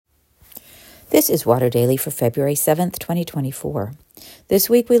This is Water Daily for February 7th, 2024. This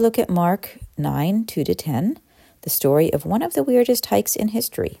week we look at Mark 9, 2-10, the story of one of the weirdest hikes in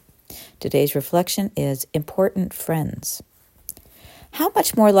history. Today's reflection is Important Friends. How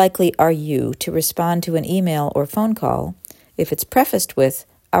much more likely are you to respond to an email or phone call if it's prefaced with,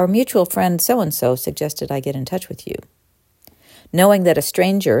 "Our mutual friend so-and-so suggested I get in touch with you"? Knowing that a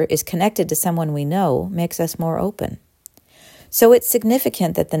stranger is connected to someone we know makes us more open. So it's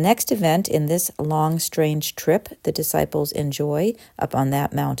significant that the next event in this long, strange trip the disciples enjoy up on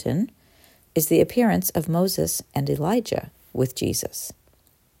that mountain is the appearance of Moses and Elijah with Jesus.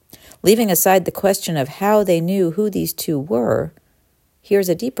 Leaving aside the question of how they knew who these two were, here's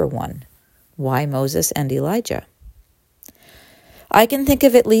a deeper one. Why Moses and Elijah? I can think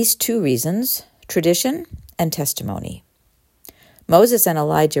of at least two reasons: tradition and testimony. Moses and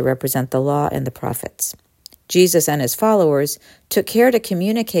Elijah represent the law and the prophets. Jesus and his followers took care to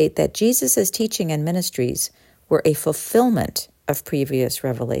communicate that Jesus' teaching and ministries were a fulfillment of previous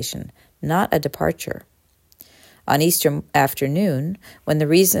revelation, not a departure. On Easter afternoon, when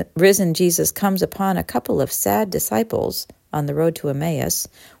the risen Jesus comes upon a couple of sad disciples on the road to Emmaus,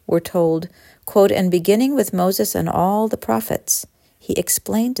 we're told, quote, "And beginning with Moses and all the prophets, he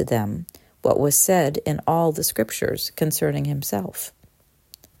explained to them what was said in all the scriptures concerning himself."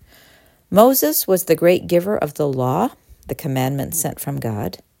 Moses was the great giver of the law, the commandments sent from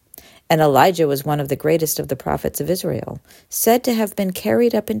God, and Elijah was one of the greatest of the prophets of Israel, said to have been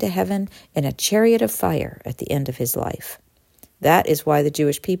carried up into heaven in a chariot of fire at the end of his life. That is why the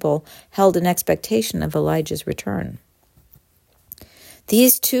Jewish people held an expectation of Elijah's return.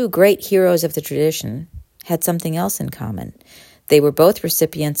 These two great heroes of the tradition had something else in common. They were both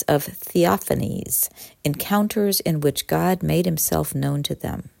recipients of theophanies, encounters in which God made himself known to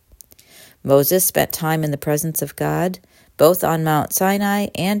them. Moses spent time in the presence of God, both on Mount Sinai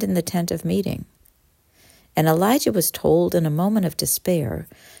and in the tent of meeting. And Elijah was told in a moment of despair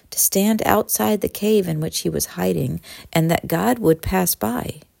to stand outside the cave in which he was hiding and that God would pass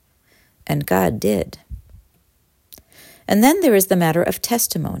by. And God did. And then there is the matter of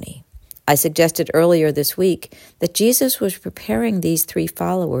testimony. I suggested earlier this week that Jesus was preparing these three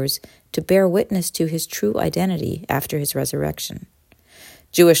followers to bear witness to his true identity after his resurrection.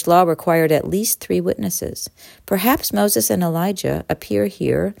 Jewish law required at least 3 witnesses. Perhaps Moses and Elijah appear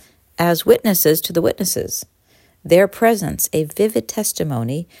here as witnesses to the witnesses, their presence a vivid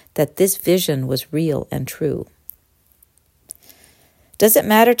testimony that this vision was real and true. Does it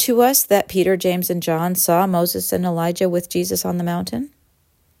matter to us that Peter, James, and John saw Moses and Elijah with Jesus on the mountain?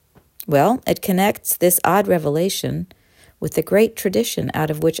 Well, it connects this odd revelation with the great tradition out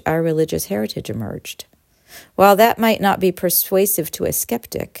of which our religious heritage emerged. While that might not be persuasive to a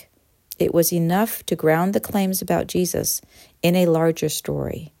skeptic, it was enough to ground the claims about Jesus in a larger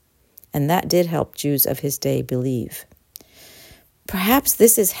story, and that did help Jews of his day believe. Perhaps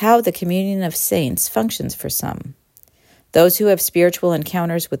this is how the communion of saints functions for some. Those who have spiritual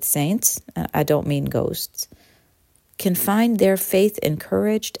encounters with saints, I don't mean ghosts, can find their faith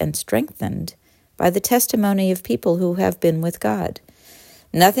encouraged and strengthened by the testimony of people who have been with God.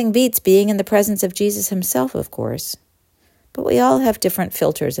 Nothing beats being in the presence of Jesus himself, of course. But we all have different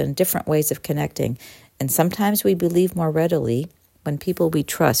filters and different ways of connecting, and sometimes we believe more readily when people we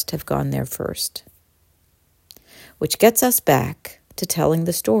trust have gone there first. Which gets us back to telling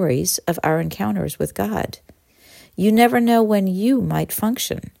the stories of our encounters with God. You never know when you might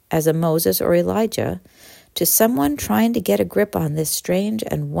function as a Moses or Elijah to someone trying to get a grip on this strange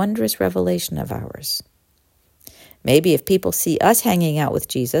and wondrous revelation of ours. Maybe if people see us hanging out with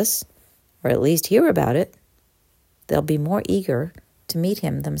Jesus, or at least hear about it, they'll be more eager to meet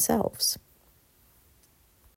him themselves.